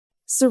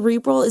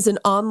Cerebral is an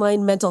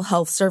online mental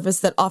health service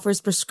that offers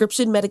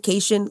prescription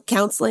medication,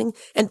 counseling,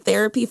 and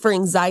therapy for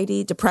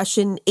anxiety,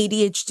 depression,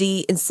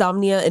 ADHD,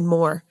 insomnia, and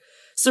more.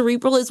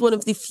 Cerebral is one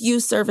of the few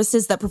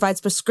services that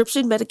provides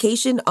prescription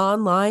medication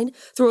online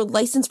through a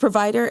licensed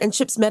provider and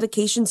ships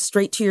medication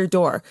straight to your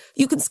door.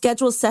 You can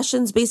schedule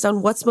sessions based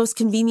on what's most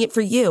convenient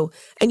for you,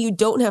 and you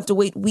don't have to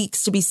wait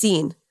weeks to be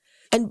seen.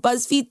 And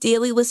BuzzFeed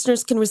Daily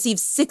listeners can receive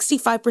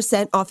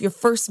 65% off your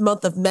first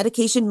month of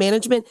medication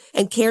management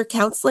and care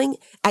counseling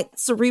at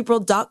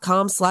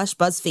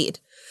Cerebral.com/BuzzFeed.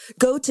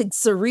 Go to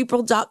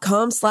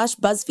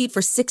Cerebral.com/BuzzFeed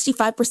for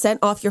 65%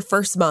 off your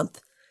first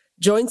month.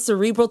 Join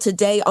Cerebral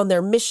today on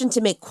their mission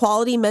to make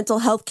quality mental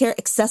health care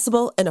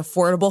accessible and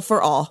affordable for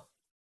all.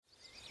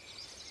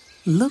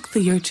 Look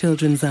through your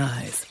children's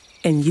eyes,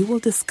 and you will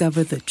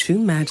discover the true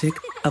magic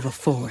of a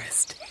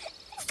forest.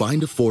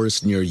 Find a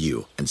forest near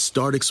you and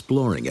start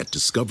exploring at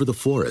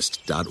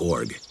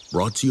discovertheforest.org.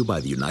 Brought to you by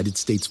the United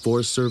States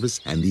Forest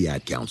Service and the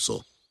Ad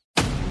Council.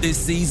 This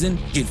season,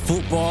 get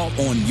football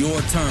on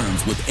your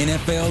terms with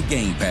NFL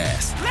Game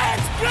Pass.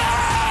 Let's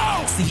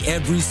go! See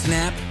every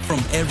snap from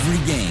every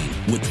game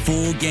with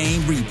full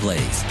game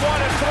replays.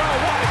 What a throw,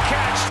 what a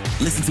catch!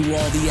 Listen to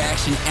all the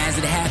action as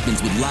it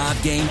happens with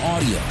live game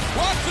audio.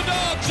 Watch the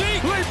dog, G!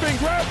 Leaping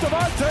grab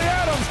Devontae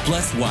Adams!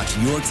 Plus, watch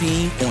your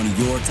team on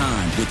your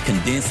time with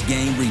condensed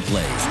game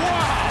replays.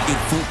 Wow! Get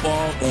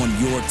football on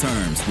your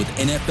terms with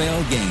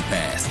NFL Game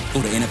Pass.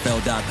 Go to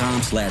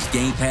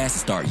NFL.com/Game Pass to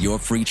start your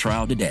free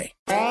trial today.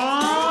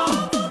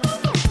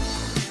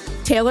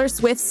 Taylor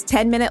Swift's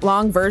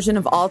 10-minute-long version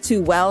of All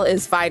Too Well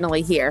is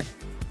finally here.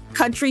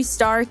 Country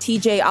star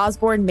TJ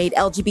Osborne made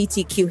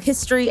LGBTQ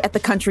history at the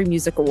Country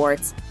Music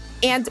Awards.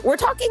 And we're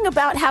talking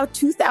about how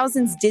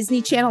 2000s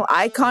Disney Channel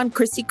icon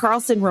Christy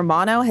Carlson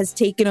Romano has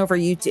taken over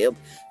YouTube,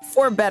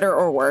 for better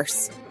or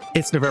worse.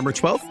 It's November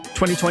 12th,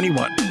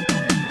 2021.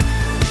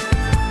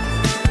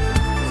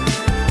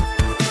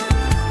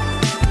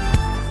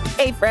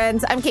 Hey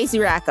friends, I'm Casey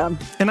Rackham.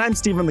 And I'm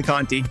Stephen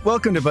LeConte.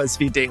 Welcome to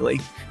BuzzFeed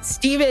Daily.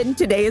 Stephen,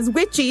 today is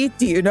witchy.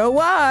 Do you know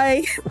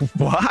why?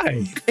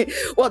 Why?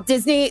 Well,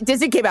 Disney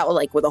came out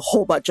with a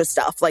whole bunch of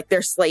stuff, like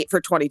their slate for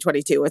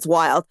 2022. It's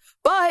wild.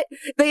 But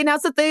they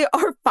announced that they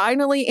are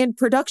finally in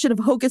production of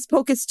Hocus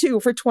Pocus 2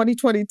 for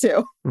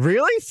 2022.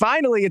 Really?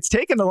 Finally? It's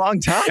taken a long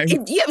time.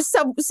 Yeah,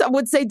 some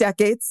would say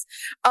decades.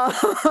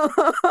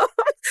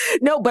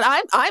 No, but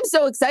I'm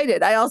so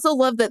excited. I also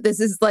love that this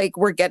is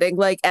we're getting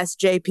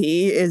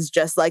SJP is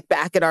just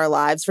back in our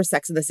lives for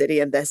Sex and the City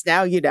and this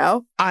now, you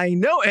know? I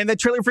know. And the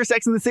trailer for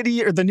Sex and the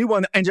City, or the new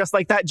one, and Just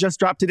Like That, just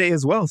dropped today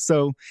as well.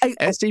 So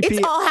SJP.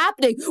 It's all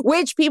happening,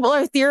 which people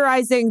are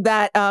theorizing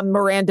that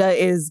Miranda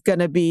is going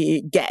to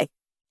be gay.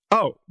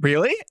 Oh,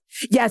 really?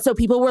 Yeah, so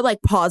people were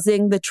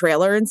pausing the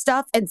trailer and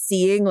stuff and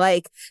seeing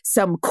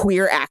some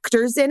queer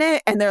actors in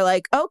it. And they're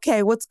like,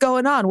 okay, what's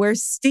going on?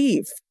 Where's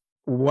Steve?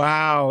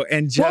 Wow.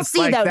 And just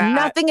we'll see, though. that.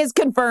 Nothing is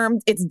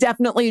confirmed. It's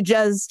definitely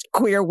just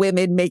queer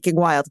women making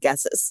wild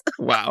guesses.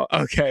 Wow.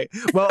 Okay.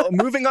 Well,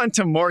 moving on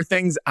to more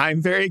things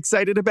I'm very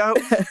excited about.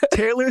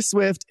 Taylor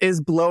Swift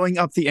is blowing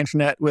up the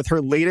internet with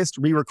her latest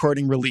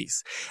re-recording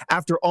release.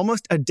 After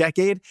almost a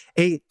decade,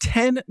 a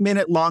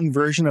 10-minute long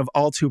version of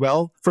All Too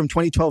Well from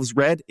 2012's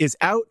Red is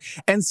out,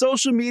 and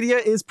social media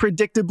is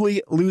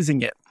predictably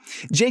losing it.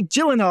 Jake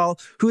Gyllenhaal,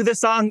 who the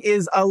song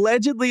is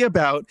allegedly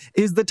about,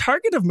 is the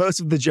target of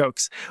most of the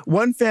jokes.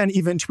 One fan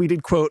even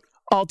tweeted, quote,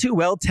 "All Too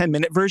Well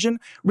 10-minute version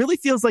really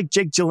feels like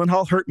Jake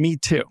Gyllenhaal hurt me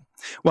too."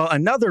 While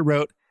another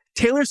wrote,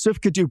 "Taylor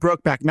Swift could do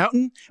Brokeback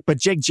Mountain, but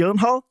Jake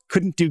Gyllenhaal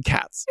couldn't do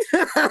Cats."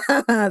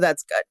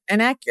 That's good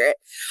and accurate.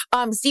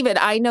 Stephen,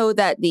 I know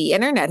that the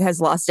internet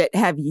has lost it.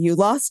 Have you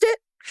lost it?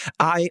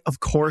 I, of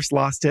course,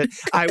 lost it.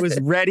 I was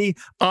ready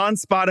on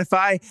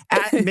Spotify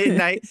at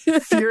midnight,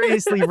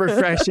 furiously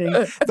refreshing.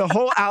 The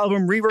whole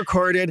album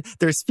re-recorded.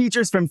 There's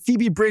features from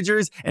Phoebe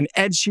Bridgers and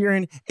Ed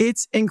Sheeran.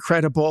 It's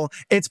incredible.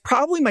 It's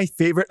probably my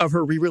favorite of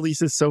her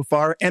re-releases so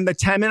far. And the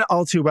 10-minute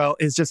All Too Well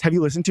is just, have you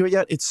listened to it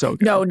yet? It's so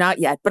good. No, not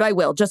yet, but I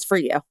will, just for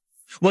you.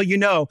 Well,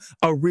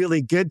 a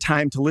really good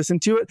time to listen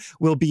to it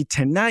will be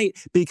tonight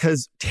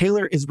because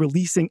Taylor is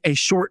releasing a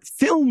short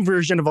film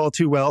version of All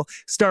Too Well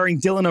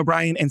starring Dylan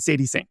O'Brien and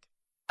Sadie Sink.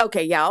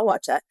 Okay, yeah, I'll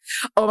watch that.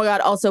 Oh my God.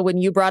 Also, when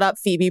you brought up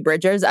Phoebe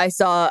Bridgers, I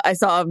saw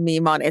a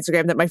meme on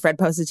Instagram that my friend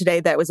posted today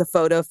that was a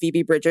photo of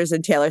Phoebe Bridgers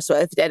and Taylor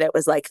Swift, and it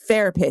was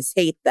therapists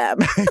hate them.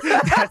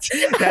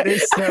 that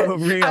is so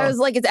real. I was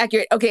like, it's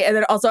accurate. Okay, and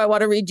then also I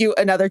want to read you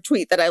another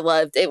tweet that I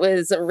loved. It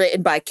was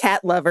written by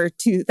Cat Lover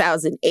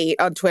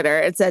 2008 on Twitter.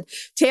 It said,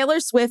 "Taylor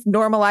Swift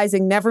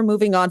normalizing never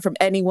moving on from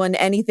anyone,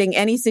 anything,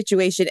 any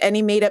situation,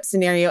 any made-up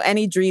scenario,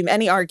 any dream,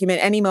 any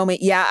argument, any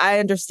moment. Yeah, I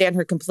understand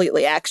her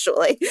completely,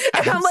 actually."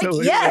 And I'm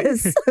like,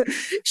 yes,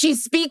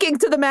 she's speaking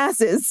to the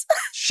masses.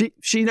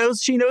 She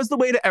knows the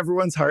way to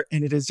everyone's heart,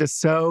 and it is just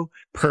so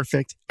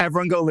perfect.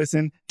 Everyone go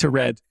listen to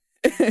Red,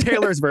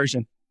 Taylor's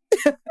version.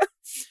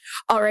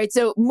 All right,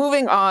 so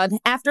moving on.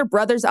 After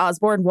Brothers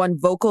Osborne won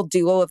Vocal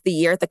Duo of the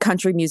Year at the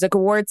Country Music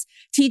Awards,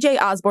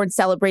 TJ Osborne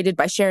celebrated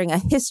by sharing a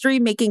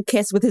history-making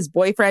kiss with his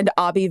boyfriend,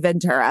 Abby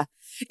Ventura.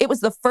 It was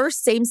the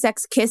first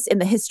same-sex kiss in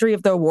the history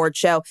of the award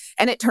show,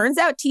 and it turns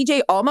out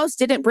TJ almost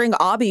didn't bring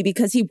Abby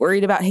because he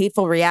worried about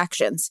hateful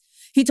reactions.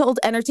 He told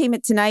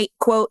Entertainment Tonight,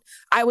 quote,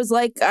 "I was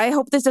like, I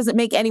hope this doesn't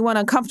make anyone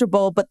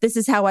uncomfortable, but this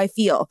is how I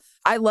feel.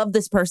 I love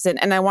this person,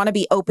 and I want to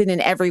be open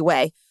in every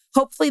way.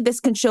 Hopefully this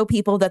can show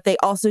people that they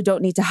also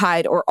don't need to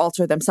hide or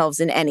alter themselves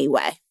in any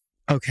way."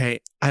 Okay,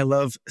 I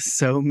love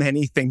so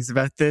many things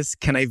about this.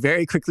 Can I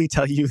very quickly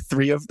tell you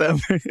 3 of them?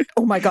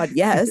 Oh my God,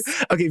 yes.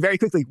 Okay, very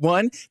quickly.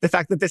 1, the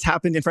fact that this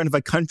happened in front of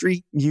a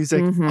country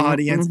music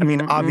audience. I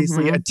mean,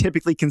 obviously a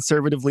typically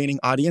conservative-leaning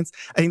audience.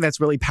 I think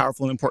that's really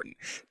powerful and important.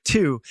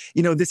 2,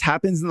 this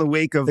happens in the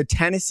wake of the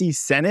Tennessee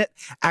Senate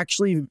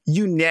actually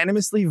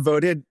unanimously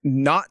voted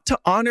not to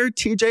honor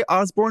TJ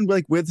Osborne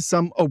with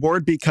some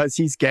award because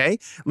he's gay.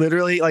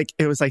 Literally,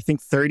 it was, I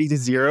think,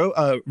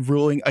 30-0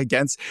 ruling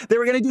against. They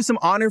were going to do some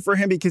honor for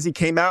him because he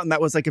came out, and that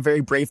was a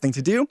very brave thing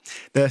to do.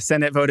 The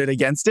Senate voted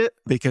against it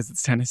because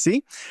it's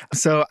Tennessee.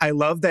 So I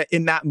love that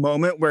in that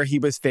moment where he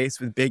was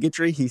faced with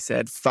bigotry, he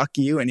said, "Fuck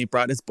you," and he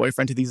brought his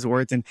boyfriend to these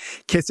awards and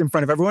kissed in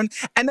front of everyone.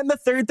 And then the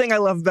third thing I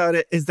love about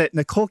it is that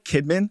Nicole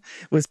Kidman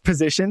was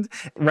positioned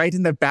right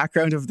in the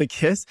background of the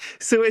kiss.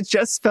 So it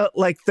just felt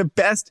like the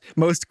best,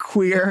 most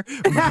queer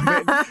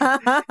moment.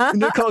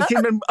 Nicole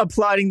Kidman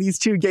applauding these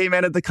 2 gay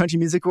men at the Country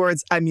Music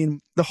Awards. I mean,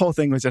 the whole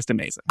thing was just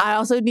amazing. I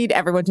also need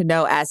everyone to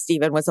know, as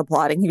Steven was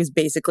applauding, he was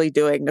basically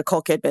doing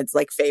Nicole Kidman's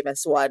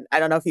famous one. I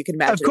don't know if you can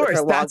imagine. Of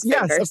course,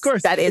 yes, of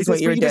course. That is what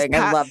you were doing.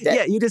 I loved it.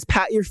 Yeah, you just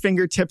pat your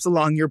fingertips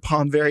along your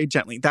palm very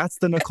gently. That's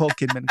the Nicole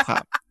Kidman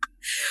clap.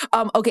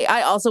 Okay,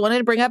 I also wanted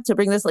to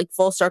bring this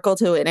full circle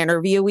to an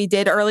interview we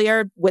did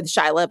earlier with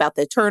Shyla about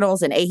the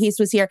Eternals, and Ahis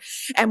was here,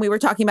 and we were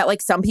talking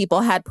about some people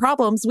had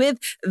problems with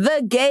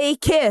the gay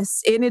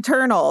kiss in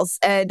Eternals,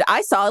 and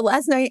I saw it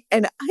last night,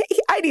 and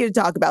I need to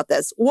talk about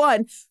this.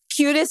 1,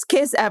 cutest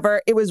kiss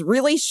ever. It was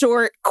really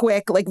short,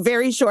 quick,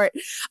 very short.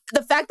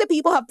 The fact that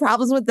people have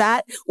problems with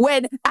that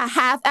when a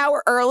half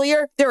hour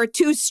earlier there are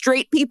 2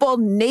 straight people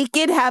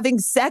naked having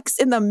sex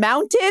in the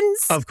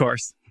mountains. Of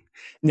course.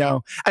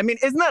 No. I mean,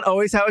 isn't that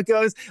always how it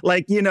goes?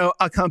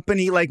 A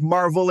company like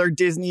Marvel or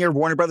Disney or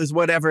Warner Brothers,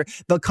 whatever,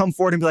 they'll come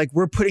forward and be like,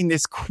 "We're putting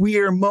this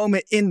queer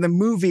moment in the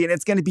movie and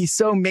it's going to be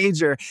so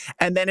major."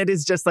 And then it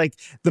is just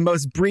the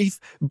most brief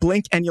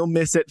blink and you'll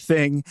miss it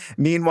thing.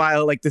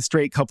 Meanwhile, the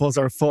straight couples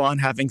are full on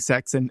having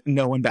sex and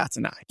no one bats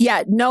an eye.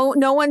 Yeah, no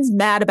one's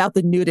mad about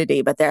the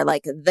nudity, but they're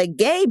like, the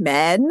gay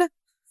men.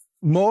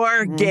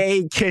 More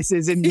gay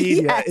kisses in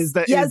media is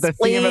the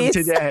theme of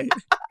today.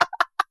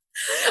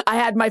 I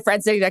had my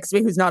friend sitting next to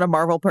me who's not a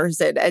Marvel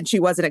person, and she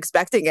wasn't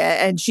expecting it,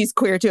 and she's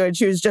queer too, and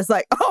she was just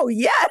like, "Oh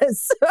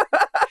yes!"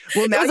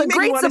 Well, now it was a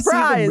great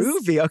surprise. See the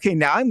movie. Okay,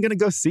 now I'm gonna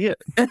go see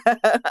it.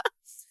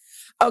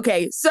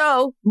 Okay,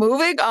 so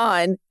moving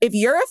on. If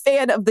you're a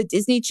fan of the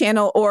Disney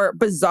Channel or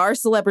bizarre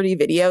celebrity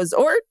videos,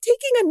 or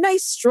taking a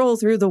nice stroll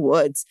through the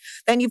woods,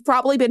 then you've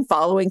probably been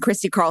following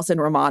Christy Carlson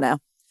Romano.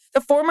 The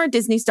former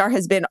Disney star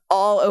has been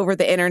all over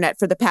the internet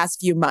for the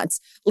past few months,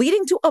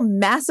 leading to a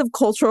massive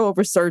cultural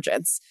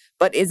resurgence.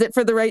 But is it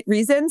for the right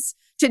reasons?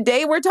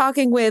 Today, we're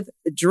talking with,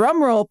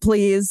 drumroll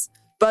please,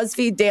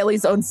 BuzzFeed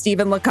Daily's own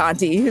Stephen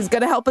LeConte, who's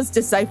going to help us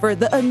decipher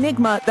the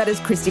enigma that is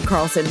Christy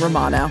Carlson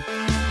Romano.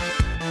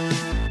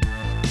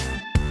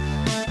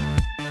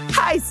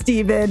 Hi,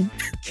 Stephen.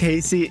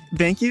 Casey,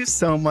 thank you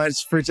so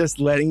much for just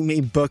letting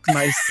me book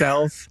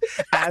myself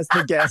as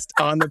the guest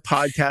on the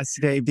podcast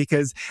today,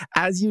 because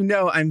as you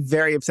know, I'm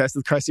very obsessed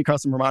with Christy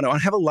Carlson Romano and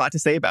I have a lot to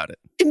say about it.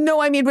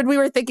 No, I mean, when we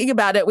were thinking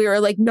about it, we were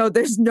like, no,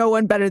 there's no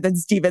one better than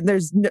Stephen.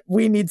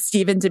 We need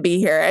Stephen to be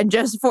here. And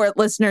just for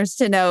listeners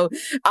to know,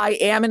 I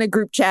am in a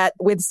group chat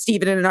with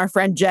Stephen and our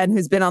friend Jen,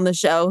 who's been on the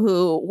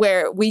show,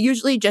 where we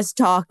usually just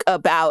talk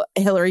about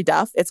Hillary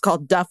Duff. It's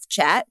called Duff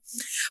Chat.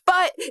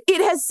 But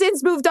it has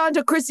since moved on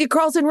to Christy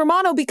Carlson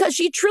Romano because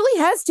she truly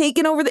has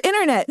taken over the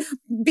internet,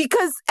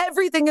 because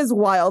everything is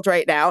wild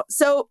right now.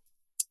 So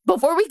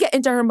before we get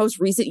into her most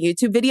recent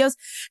YouTube videos,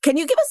 can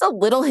you give us a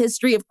little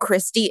history of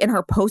Christy in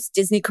her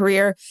post-Disney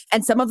career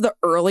and some of the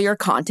earlier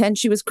content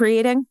she was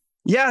creating?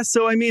 Yeah,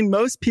 so I mean,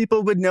 most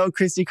people would know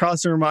Christy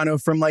Carlson Romano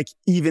from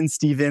Even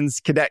Stevens,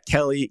 Cadet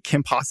Kelly,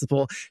 Kim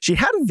Possible. She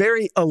had a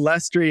very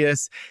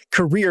illustrious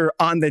career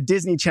on the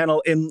Disney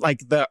Channel in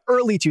the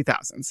early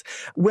 2000s.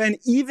 When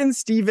Even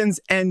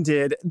Stevens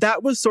ended,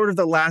 that was sort of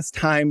the last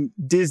time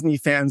Disney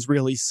fans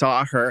really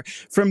saw her.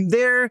 From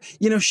there,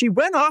 she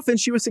went off and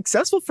she was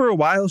successful for a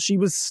while. She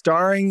was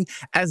starring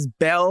as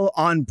Belle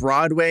on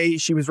Broadway.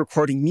 She was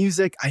recording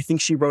music. I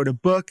think she wrote a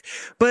book.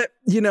 But,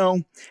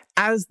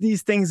 as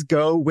these things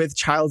go with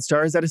child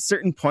stars, at a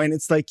certain point,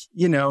 it's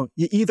you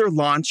either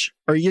launch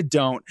or you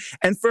don't.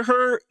 And for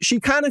her, she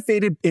kind of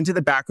faded into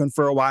the background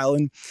for a while.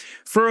 And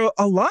for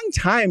a long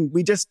time,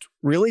 we just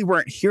really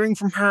weren't hearing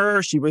from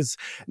her. She was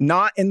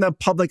not in the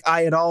public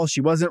eye at all.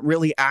 She wasn't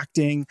really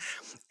acting.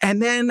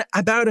 And then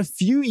about a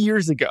few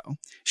years ago,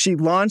 she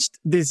launched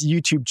this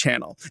YouTube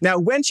channel. Now,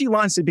 when she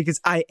launched it, because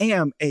I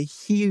am a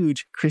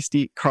huge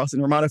Christy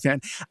Carlson Romano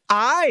fan,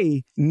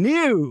 I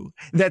knew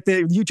that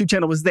the YouTube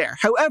channel was there.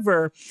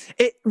 However,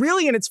 it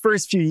really in its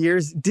first few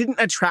years didn't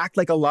attract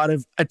like a lot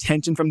of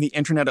attention from the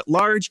internet at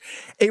large.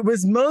 It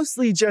was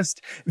mostly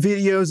just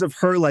videos of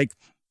her like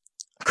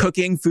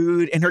cooking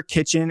food in her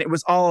kitchen. It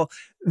was all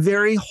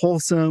very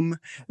wholesome,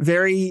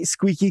 very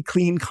squeaky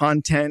clean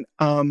content,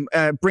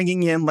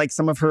 bringing in like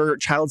some of her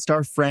child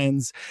star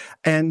friends.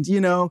 And,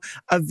 you know,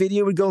 a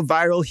video would go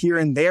viral here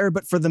and there,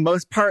 but for the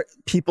most part,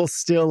 people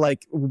still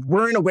like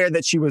weren't aware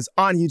that she was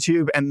on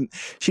YouTube, and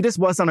she just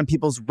wasn't on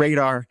people's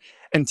radar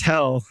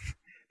until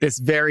this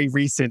very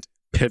recent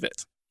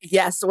pivot.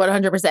 Yes,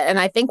 100%. And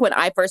I think when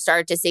I first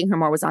started to seeing her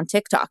more was on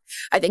TikTok.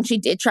 I think she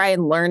did try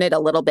and learn it a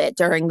little bit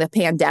during the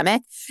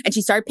pandemic, and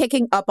she started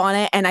picking up on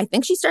it. And I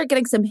think she started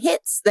getting some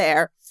hits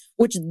there,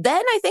 which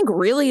then I think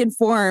really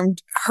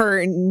informed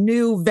her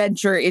new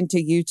venture into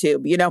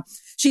YouTube. You know,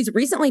 she's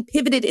recently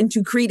pivoted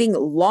into creating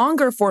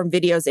longer form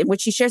videos in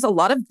which she shares a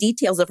lot of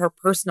details of her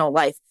personal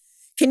life.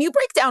 Can you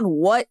break down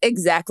what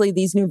exactly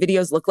these new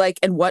videos look like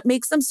and what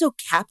makes them so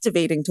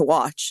captivating to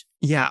watch?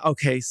 Yeah,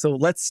 okay, so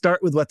let's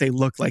start with what they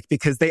look like,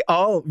 because they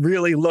all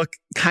really look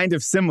kind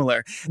of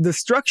similar. The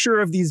structure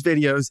of these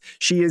videos,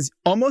 she is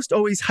almost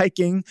always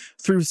hiking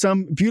through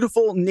some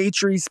beautiful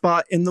naturey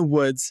spot in the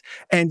woods.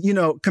 And, you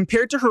know,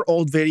 compared to her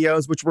old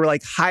videos, which were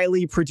like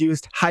highly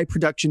produced, high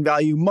production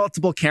value,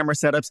 multiple camera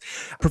setups,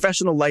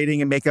 professional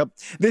lighting and makeup,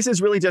 this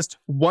is really just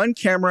one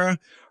camera,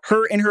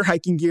 her in her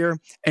hiking gear,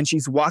 and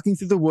she's walking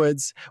through the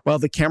woods while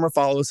the camera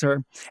follows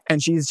her,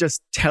 and she's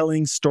just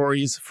telling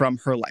stories from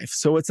her life.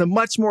 So it's a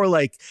much more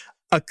like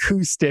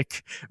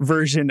acoustic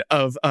version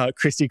of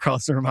Christy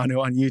Carlson Romano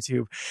on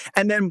YouTube.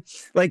 And then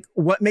like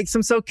what makes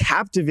them so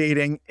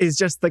captivating is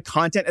just the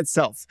content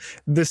itself.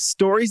 The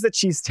stories that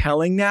she's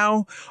telling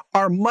now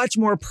are much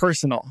more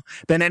personal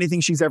than anything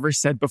she's ever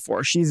said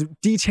before. She's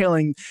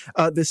detailing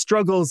the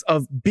struggles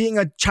of being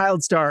a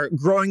child star,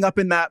 growing up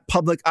in that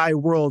public eye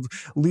world,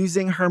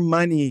 losing her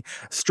money,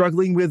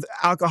 struggling with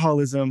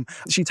alcoholism.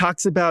 She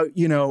talks about,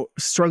 you know,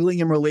 struggling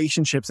in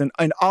relationships and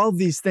all of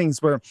these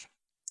things where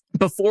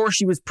before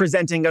she was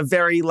presenting a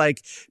very like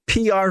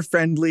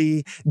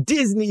PR-friendly,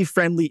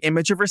 Disney-friendly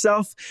image of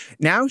herself.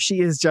 Now she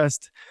is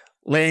just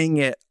laying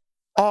it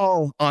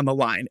all on the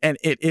line. And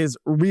it is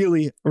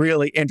really,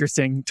 really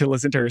interesting to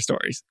listen to her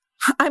stories.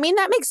 I mean,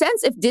 that makes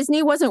sense. If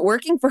Disney wasn't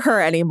working for her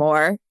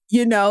anymore,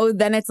 you know,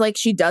 then it's like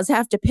she does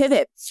have to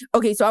pivot.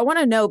 Okay, so I want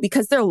to know,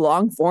 because they're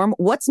long form,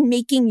 what's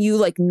making you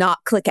like not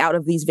click out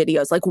of these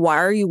videos? Like, why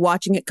are you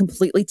watching it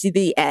completely to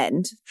the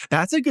end?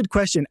 That's a good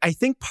question. I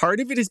think part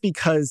of it is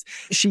because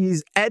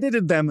she's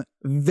edited them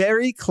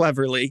very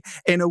cleverly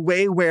in a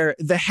way where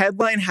the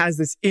headline has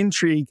this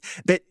intrigue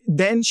that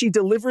then she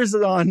delivers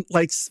it on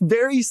like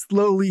very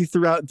slowly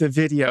throughout the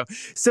video.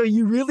 So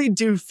you really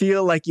do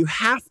feel like you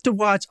have to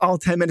watch all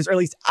 10 minutes, or at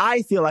least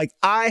I feel like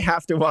I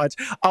have to watch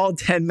all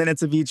 10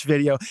 minutes of each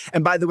video.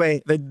 And by the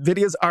way, the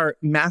videos are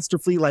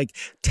masterfully like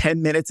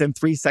 10 minutes and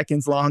 3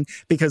 seconds long,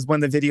 because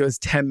when the video is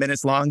 10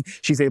 minutes long,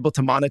 she's able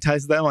to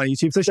monetize them on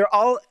YouTube. So they're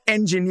all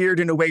engineered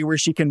in a way where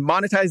she can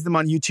monetize them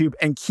on YouTube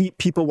and keep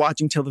people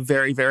watching till the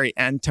very, very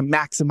end to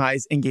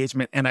maximize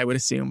engagement and I would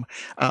assume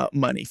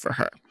money for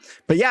her.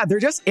 But yeah, they're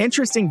just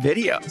interesting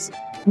videos.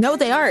 No,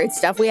 they are. It's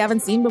stuff we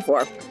haven't seen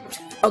before.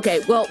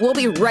 Okay, well, we'll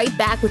be right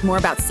back with more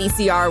about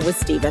CCR with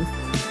Steven.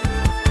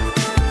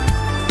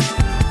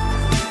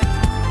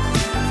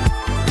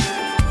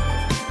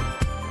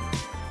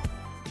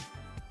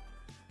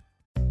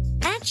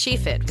 At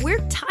SheFit, we're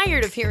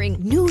tired of hearing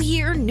new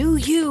year, new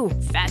you,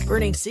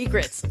 fat-burning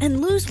secrets,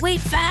 and lose weight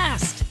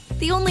fast.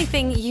 The only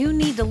thing you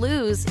need to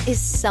lose is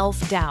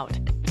self-doubt.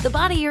 The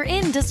body you're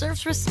in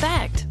deserves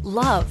respect,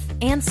 love,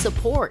 and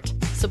support.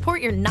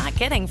 Support you're not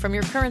getting from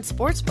your current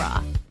sports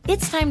bra.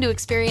 It's time to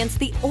experience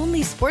the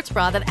only sports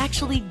bra that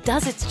actually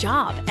does its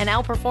job and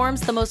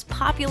outperforms the most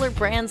popular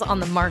brands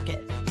on the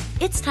market.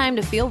 It's time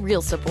to feel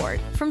real support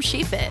from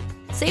SheFit.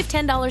 Save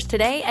 $10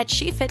 today at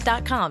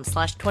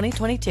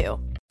SheFit.com/2022.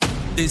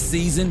 This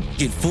season,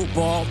 get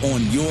football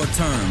on your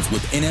terms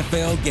with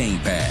NFL Game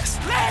Pass.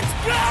 Let's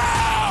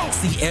go!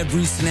 See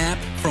every snap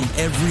from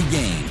every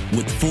game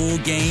with full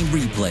game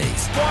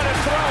replays. What a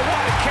throw,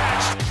 what a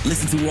catch!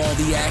 Listen to all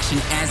the action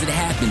as it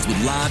happens with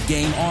live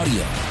game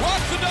audio.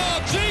 Watch the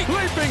dog, G!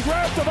 Leaping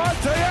grab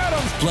Devontae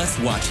Adams! Plus,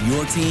 watch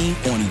your team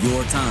on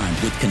your time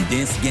with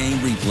condensed game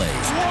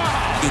replays.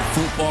 Wow! Get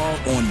football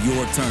on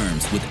your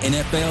terms with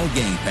NFL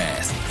Game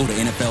Pass. Go to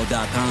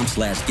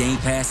NFL.com/Game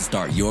Pass to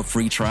start your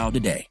free trial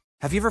today.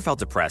 Have you ever felt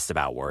depressed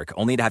about work,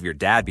 only to have your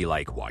dad be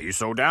like, "Why are you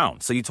so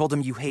down?" So you told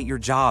him you hate your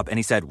job, and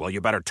he said, "Well,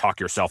 you better talk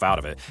yourself out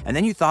of it." And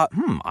then you thought,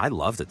 I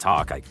love to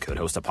talk. I could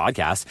host a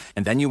podcast.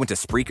 And then you went to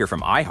Spreaker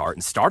from iHeart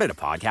and started a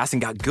podcast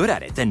and got good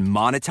at it, then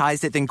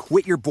monetized it, then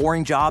quit your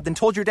boring job, then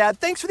told your dad,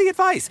 "Thanks for the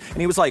advice." And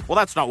he was like, "Well,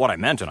 that's not what I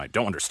meant, and I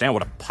don't understand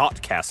what a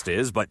podcast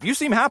is, but you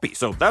seem happy,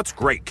 so that's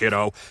great,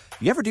 kiddo."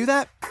 You ever do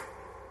that?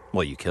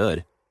 Well, you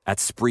could.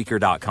 That's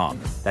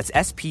Spreaker.com. That's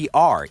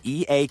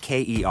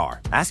Spreaker.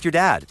 Ask your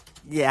dad.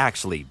 You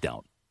actually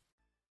don't.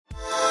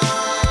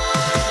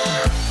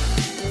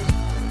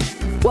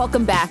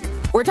 Welcome back.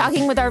 We're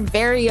talking with our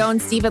very own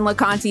Stephen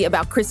LeConte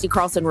about Christy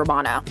Carlson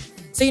Romano.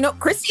 So,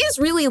 Christy is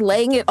really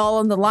laying it all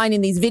on the line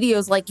in these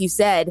videos, like you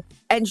said,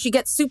 and she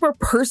gets super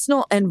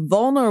personal and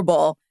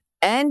vulnerable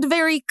and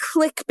very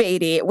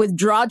clickbaity with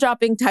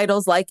jaw-dropping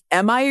titles like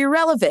Am I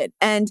Irrelevant?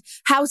 And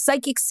How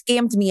Psychic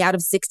Scammed Me Out of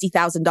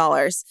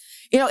 $60,000.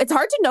 It's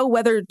hard to know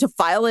whether to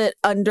file it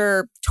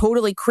under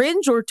totally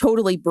cringe or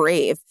totally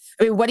brave.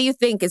 I mean, what do you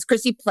think? Is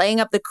Christy playing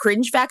up the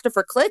cringe factor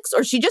for clicks,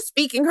 or is she just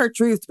speaking her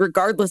truth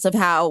regardless of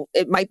how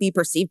it might be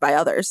perceived by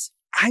others?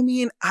 I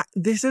mean,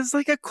 this is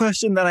like a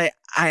question that I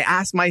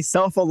ask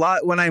myself a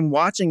lot when I'm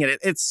watching it.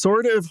 It's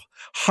sort of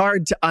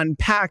hard to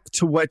unpack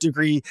to what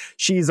degree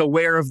she's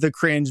aware of the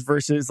cringe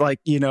versus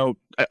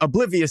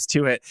oblivious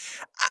to it.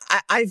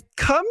 I've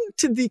come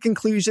to the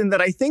conclusion that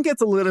I think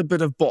it's a little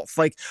bit of both.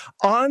 Like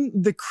on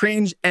the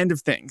cringe end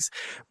of things,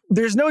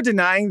 there's no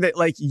denying that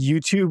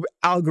YouTube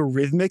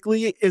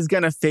algorithmically is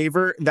going to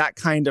favor that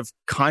kind of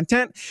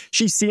content.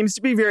 She seems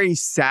to be very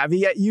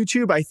savvy at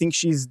YouTube. I think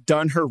she's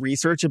done her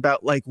research about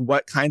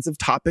what kinds of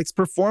topics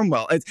perform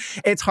well.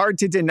 It's hard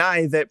to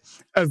deny that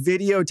a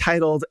video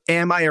titled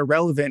Am I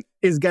Irrelevant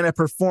is going to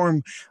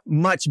perform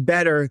much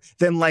better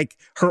than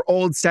her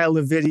old style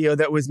of video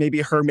that was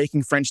maybe her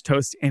making French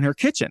toast in her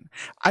kitchen.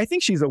 I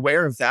think she's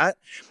aware of that.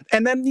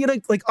 And then,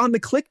 on the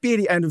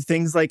clickbaity end of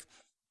things,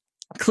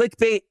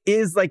 clickbait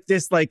is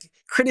this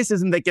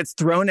criticism that gets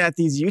thrown at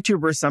these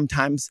YouTubers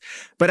sometimes.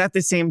 But at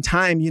the same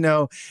time,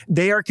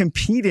 they are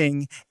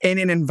competing in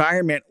an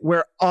environment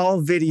where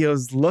all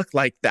videos look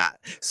like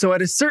that. So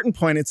at a certain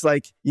point, it's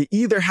you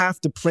either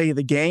have to play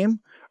the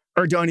game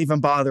or don't even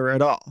bother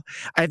at all.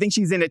 I think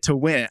she's in it to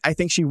win. I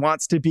think she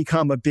wants to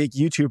become a big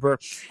YouTuber.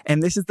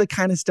 And this is the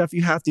kind of stuff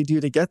you have to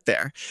do to get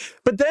there.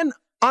 But then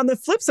on the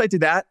flip side to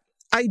that,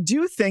 I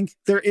do think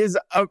there is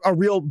a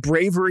real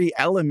bravery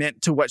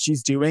element to what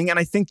she's doing. And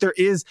I think there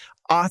is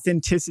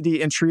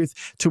authenticity and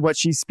truth to what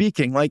she's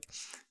speaking.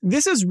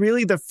 This is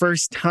really the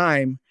first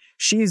time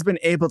she's been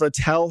able to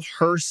tell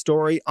her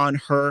story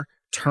on her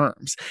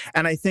terms.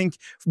 And I think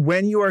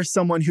when you are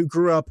someone who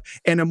grew up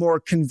in a more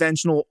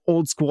conventional,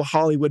 old school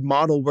Hollywood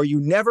model where you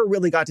never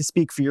really got to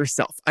speak for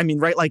yourself. I mean,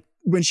 right?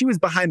 When she was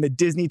behind the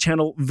Disney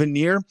Channel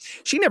veneer,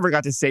 she never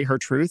got to say her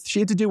truth. She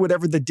had to do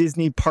whatever the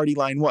Disney party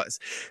line was.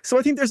 So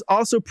I think there's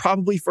also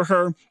probably for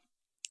her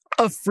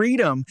a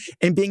freedom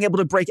in being able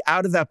to break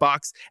out of that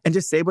box and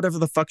just say whatever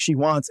the fuck she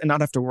wants and not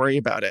have to worry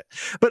about it.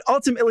 But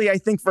ultimately, I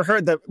think for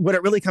her, that what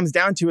it really comes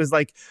down to is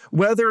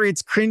whether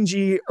it's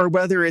cringy or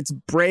whether it's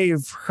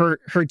brave,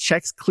 her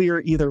check's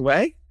clear either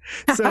way.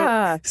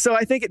 So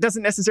I think it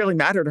doesn't necessarily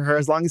matter to her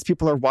as long as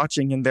people are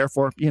watching and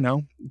therefore,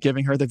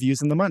 giving her the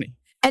views and the money.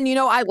 And,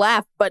 I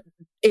laugh, but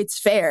it's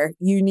fair.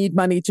 You need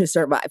money to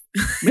survive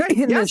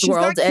in this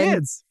world. Got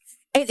kids.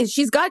 And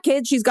she's got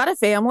kids. She's got a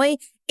family.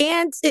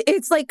 And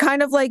it's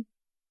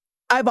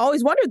I've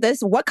always wondered this.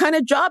 What kind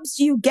of jobs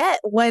do you get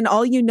when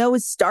all you know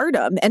is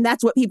stardom? And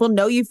that's what people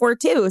know you for,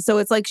 too. So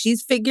it's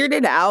she's figured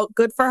it out.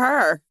 Good for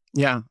her.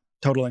 Yeah,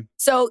 totally.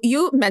 So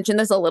you mentioned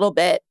this a little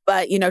bit,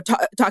 but,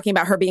 talking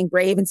about her being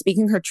brave and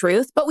speaking her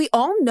truth. But we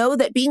all know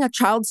that being a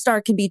child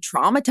star can be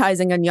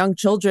traumatizing on young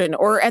children,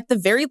 or at the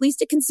very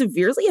least, it can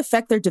severely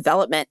affect their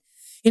development.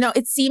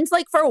 It seems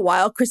like for a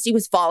while, Christy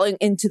was falling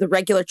into the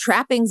regular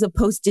trappings of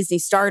post-Disney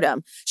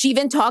stardom. She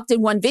even talked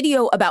in one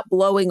video about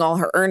blowing all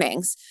her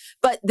earnings.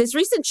 But this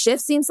recent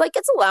shift seems like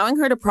it's allowing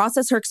her to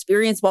process her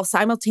experience while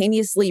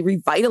simultaneously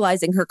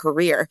revitalizing her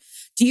career.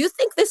 Do you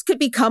think this could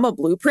become a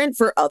blueprint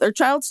for other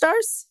child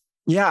stars?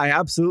 Yeah, I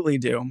absolutely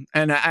do.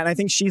 And I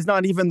think she's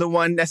not even the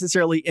one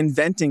necessarily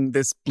inventing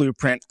this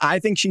blueprint. I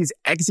think she's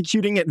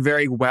executing it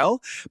very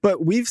well.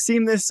 But we've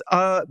seen this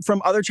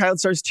from other child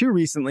stars too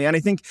recently. And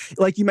I think,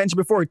 like you mentioned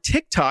before,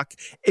 TikTok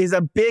is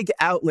a big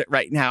outlet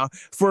right now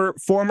for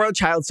former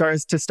child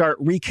stars to start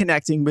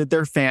reconnecting with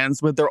their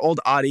fans, with their old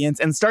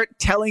audience, and start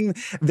telling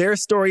their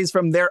stories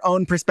from their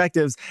own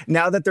perspectives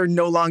now that they're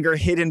no longer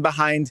hidden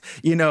behind,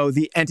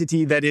 the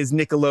entity that is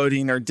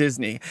Nickelodeon or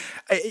Disney.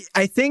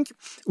 I think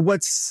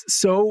what's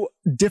so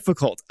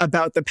difficult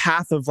about the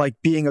path of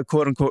being a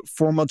quote unquote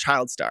formal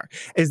child star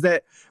is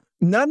that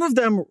none of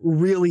them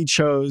really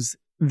chose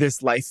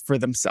this life for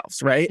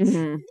themselves, right?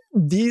 Mm-hmm.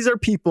 These are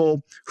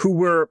people who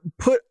were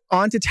put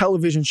onto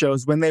television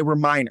shows when they were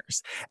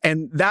minors.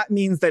 And that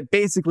means that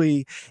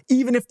basically,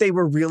 even if they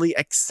were really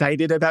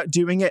excited about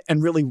doing it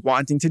and really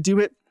wanting to do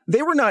it,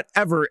 they were not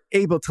ever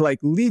able to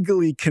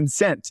legally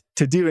consent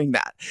to doing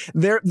that.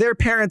 Their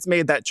parents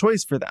made that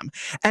choice for them.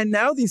 And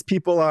now these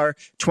people are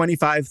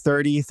 25,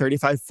 30,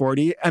 35,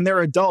 40, and they're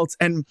adults.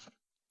 And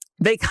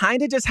they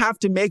kind of just have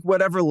to make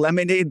whatever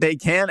lemonade they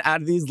can out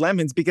of these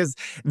lemons because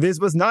this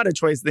was not a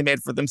choice they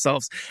made for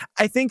themselves.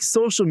 I think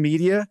social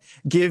media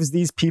gives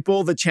these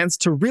people the chance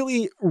to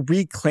really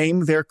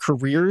reclaim their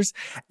careers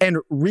and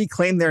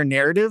reclaim their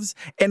narratives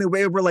in a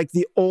way where like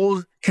the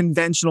old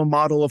conventional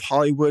model of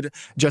Hollywood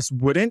just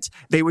wouldn't.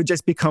 They would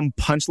just become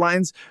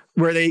punchlines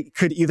where they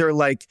could either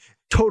like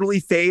totally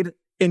fade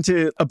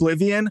into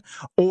oblivion,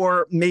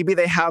 or maybe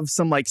they have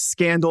some like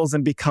scandals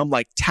and become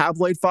like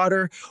tabloid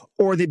fodder,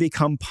 or they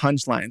become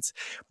punchlines.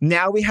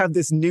 Now we have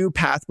this new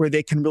path where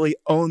they can really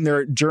own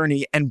their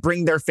journey and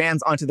bring their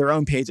fans onto their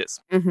own pages.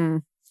 Mm-hmm.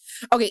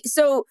 Okay,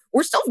 so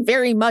we're still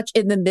very much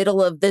in the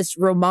middle of this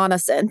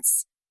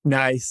Romanescence.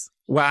 Nice.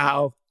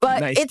 Wow. But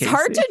nice, it's Casey.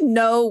 hard to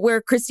know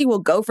where Christy will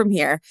go from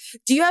here.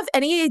 Do you have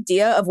any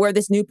idea of where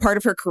this new part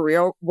of her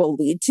career will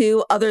lead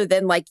to, other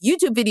than like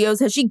YouTube videos?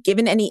 Has she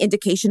given any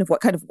indication of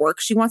what kind of work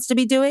she wants to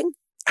be doing?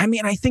 I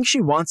mean, I think she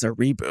wants a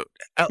reboot.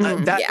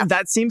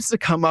 That seems to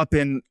come up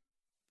in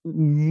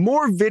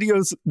more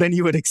videos than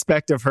you would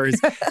expect of hers.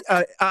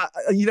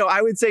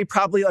 I would say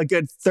probably a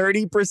good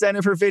 30%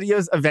 of her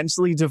videos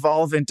eventually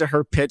devolve into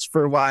her pitch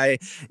for why,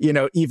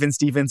 Even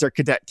Stevens or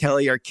Cadet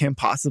Kelly or Kim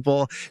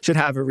Possible should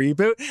have a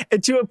reboot.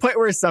 And to a point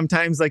where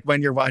sometimes like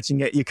when you're watching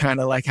it, you kind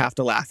of like have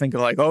to laugh and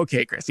go like,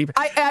 okay, Chrissy.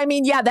 I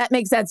mean, yeah, that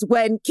makes sense.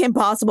 When Kim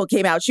Possible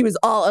came out, she was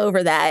all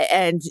over that.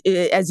 And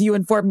as you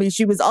informed me,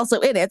 she was also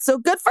in it. So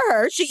good for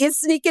her. She is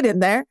sneaking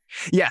in there.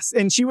 Yes.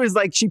 And she was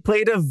like, she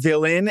played a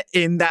villain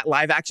in that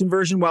live action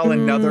version while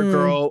another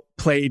girl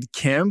played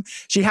Kim.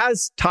 She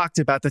has talked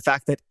about the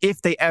fact that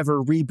if they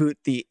ever reboot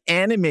the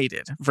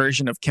animated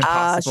version of Kim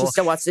Possible, she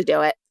still wants to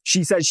do it.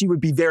 She said she would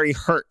be very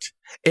hurt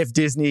if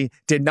Disney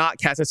did not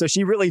cast her. So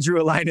she really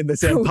drew a line in the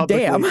sand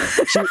publicly. Damn.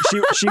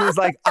 She was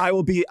like, I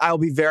will be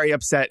very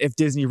upset if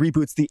Disney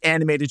reboots the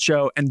animated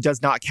show and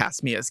does not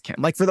cast me as Kim.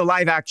 Like for the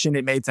live action,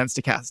 it made sense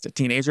to cast a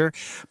teenager,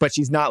 but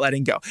she's not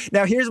letting go.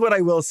 Now, here's what I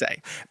will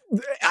say.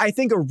 I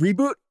think a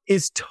reboot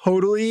is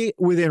totally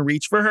within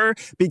reach for her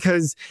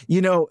because,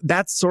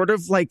 that's sort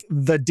of like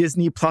the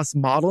Disney Plus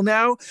model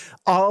now.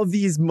 All of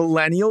these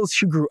millennials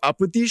who grew up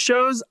with these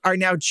shows are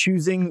now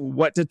choosing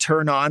what to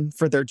turn on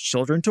for their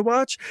children to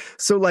watch.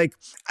 So like,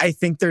 I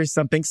think there's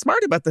something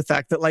smart about the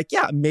fact that like,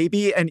 yeah,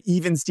 maybe an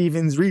Even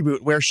Stevens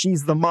reboot where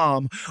she's the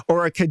mom,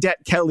 or a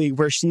Cadet Kelly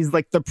where she's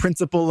like the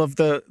principal of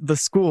the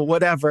school,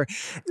 whatever.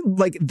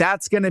 Like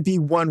that's going to be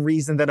one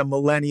reason that a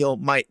millennial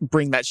might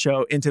bring that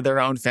show into their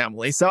own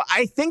family. So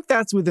I think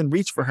that's within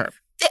reach for her.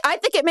 I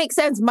think it makes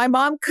sense. My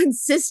mom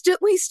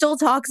consistently still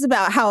talks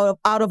about how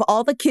out of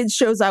all the kids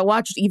shows I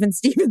watched, Even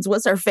Stevens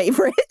was her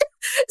favorite.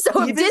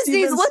 So if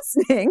Disney's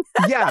listening.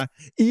 Yeah.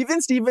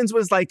 Even Stevens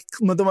was like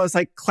the most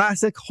like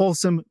classic,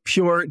 wholesome,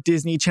 pure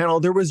Disney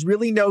Channel. There was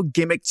really no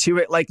gimmick to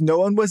it. Like no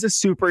one was a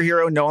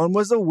superhero. No one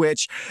was a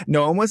witch.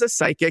 No one was a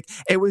psychic.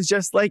 It was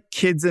just like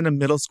kids in a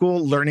middle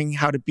school learning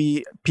how to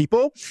be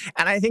people.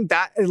 And I think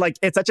that like,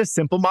 it's such a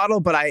simple model,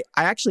 but I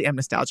actually am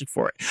nostalgic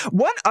for it.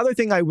 One other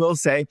thing I will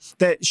say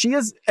that she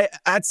has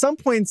at some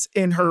points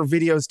in her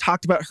videos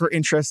talked about her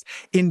interest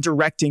in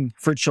directing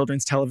for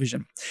children's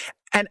television.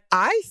 And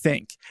I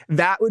think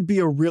that would be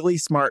a really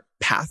smart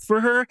path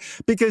for her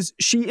because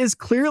she is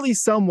clearly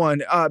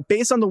someone,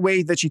 based on the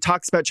way that she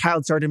talks about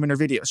child stardom in her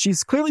videos,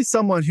 she's clearly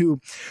someone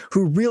who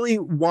really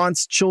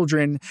wants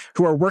children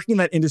who are working in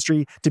that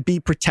industry to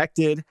be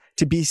protected,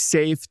 to be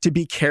safe, to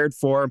be cared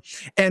for.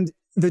 And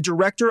the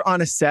director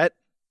on a set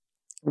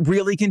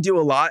really can do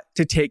a lot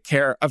to take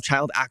care of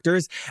child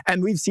actors.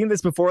 And we've seen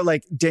this before,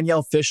 like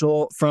Danielle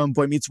Fishel from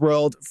Boy Meets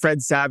World,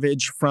 Fred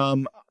Savage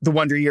from The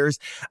Wonder Years,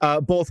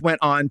 both went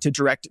on to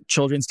direct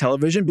children's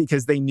television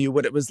because they knew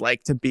what it was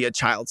like to be a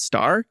child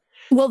star.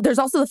 Well, there's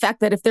also the fact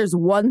that if there's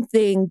one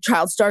thing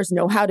child stars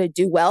know how to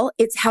do well,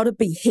 it's how to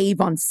behave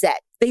on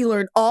set. They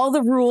learn all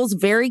the rules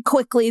very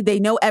quickly. They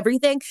know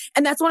everything.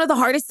 And that's one of the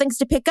hardest things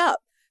to pick up.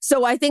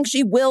 So I think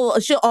she'll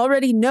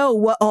already know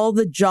what all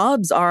the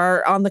jobs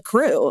are on the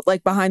crew,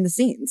 like behind the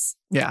scenes.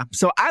 Yeah.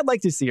 So I'd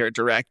like to see her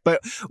direct, but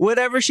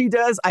whatever she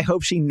does, I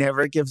hope she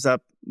never gives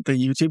up the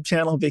YouTube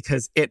channel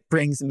because it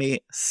brings me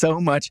so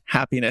much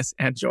happiness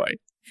and joy.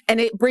 And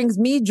it brings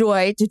me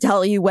joy to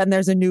tell you when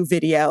there's a new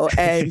video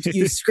and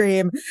you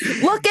scream,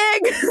 looking!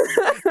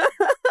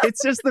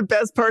 It's just the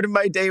best part of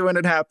my day when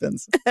it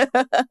happens.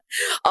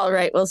 All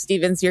right. Well,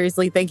 Steven,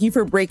 seriously, thank you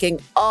for breaking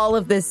all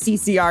of this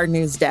CCR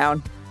news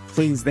down.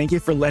 Please, thank you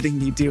for letting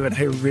me do it.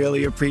 I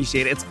really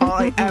appreciate it. It's all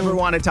I ever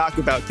want to talk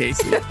about,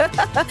 Casey.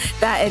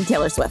 That and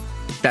Taylor Swift.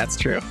 That's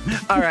true.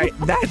 All right,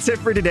 that's it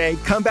for today.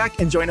 Come back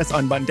and join us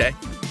on Monday.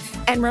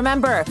 And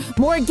remember,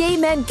 more gay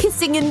men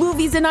kissing in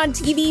movies and on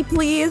TV,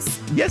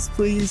 please. Yes,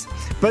 please.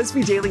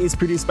 BuzzFeed Daily is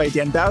produced by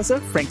Dan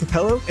Bauza, Frank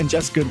Capello, and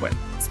Jess Goodwin.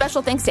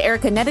 Special thanks to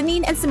Erica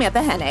Nedanine and Samantha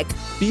Hennig.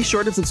 Be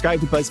sure to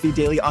subscribe to BuzzFeed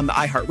Daily on the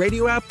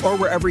iHeartRadio app or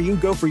wherever you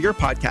go for your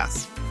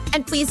podcasts.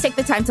 And please take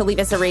the time to leave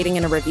us a rating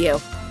and a review.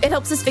 It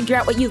helps us figure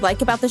out what you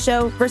like about the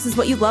show versus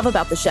what you love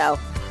about the show.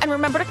 And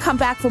remember to come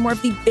back for more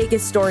of the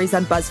biggest stories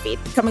on BuzzFeed,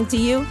 coming to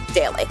you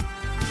daily.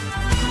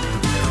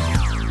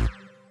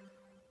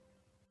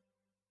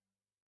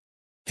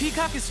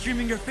 Peacock is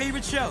streaming your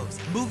favorite shows,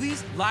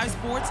 movies, live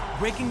sports,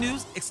 breaking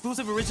news,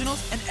 exclusive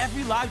originals, and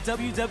every live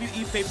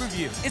WWE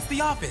pay-per-view. It's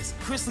The Office,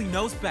 Chris Lee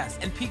Knows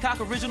Best, and Peacock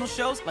original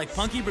shows like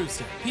Punky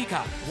Brewster.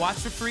 Peacock, watch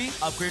for free,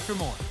 upgrade for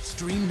more.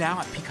 Stream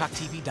now at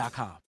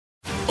peacocktv.com.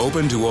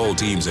 Open to all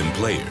teams and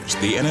players,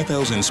 the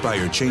NFL's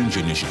Inspire Change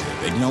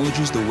initiative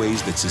acknowledges the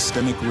ways that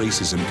systemic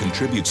racism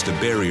contributes to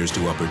barriers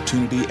to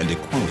opportunity and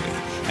equality,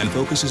 and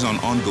focuses on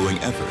ongoing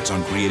efforts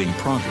on creating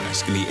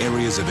progress in the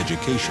areas of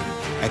education,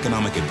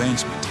 economic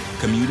advancement,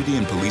 community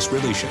and police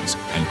relations,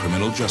 and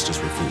criminal justice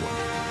reform.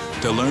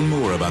 To learn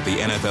more about the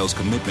NFL's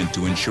commitment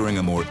to ensuring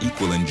a more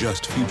equal and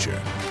just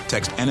future,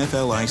 text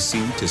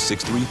NFLIC to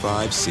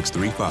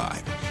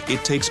 635-635.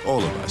 It takes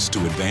all of us to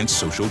advance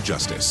social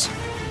justice.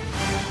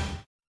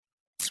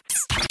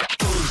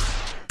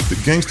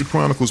 The Gangster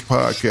Chronicles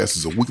podcast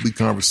is a weekly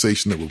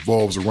conversation that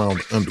revolves around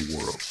the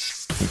underworld.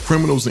 From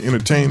criminals and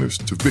entertainers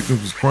to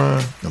victims of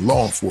crime and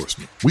law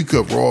enforcement, we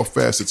cover all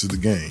facets of the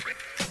game.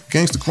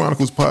 Gangster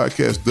Chronicles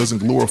podcast doesn't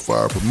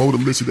glorify or promote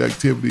illicit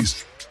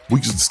activities. We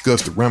just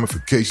discuss the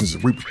ramifications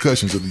and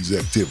repercussions of these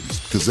activities.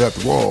 Because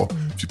after all,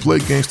 if you play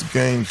gangster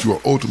games, you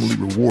are ultimately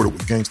rewarded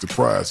with gangster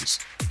prizes.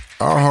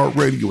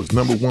 iHeartRadio is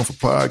 #1 for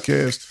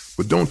podcasts,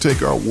 but don't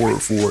take our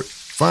word for it.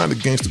 Find the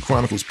Gangster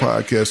Chronicles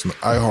podcast on the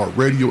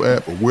iHeartRadio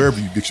app or wherever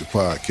you get your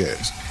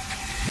podcasts.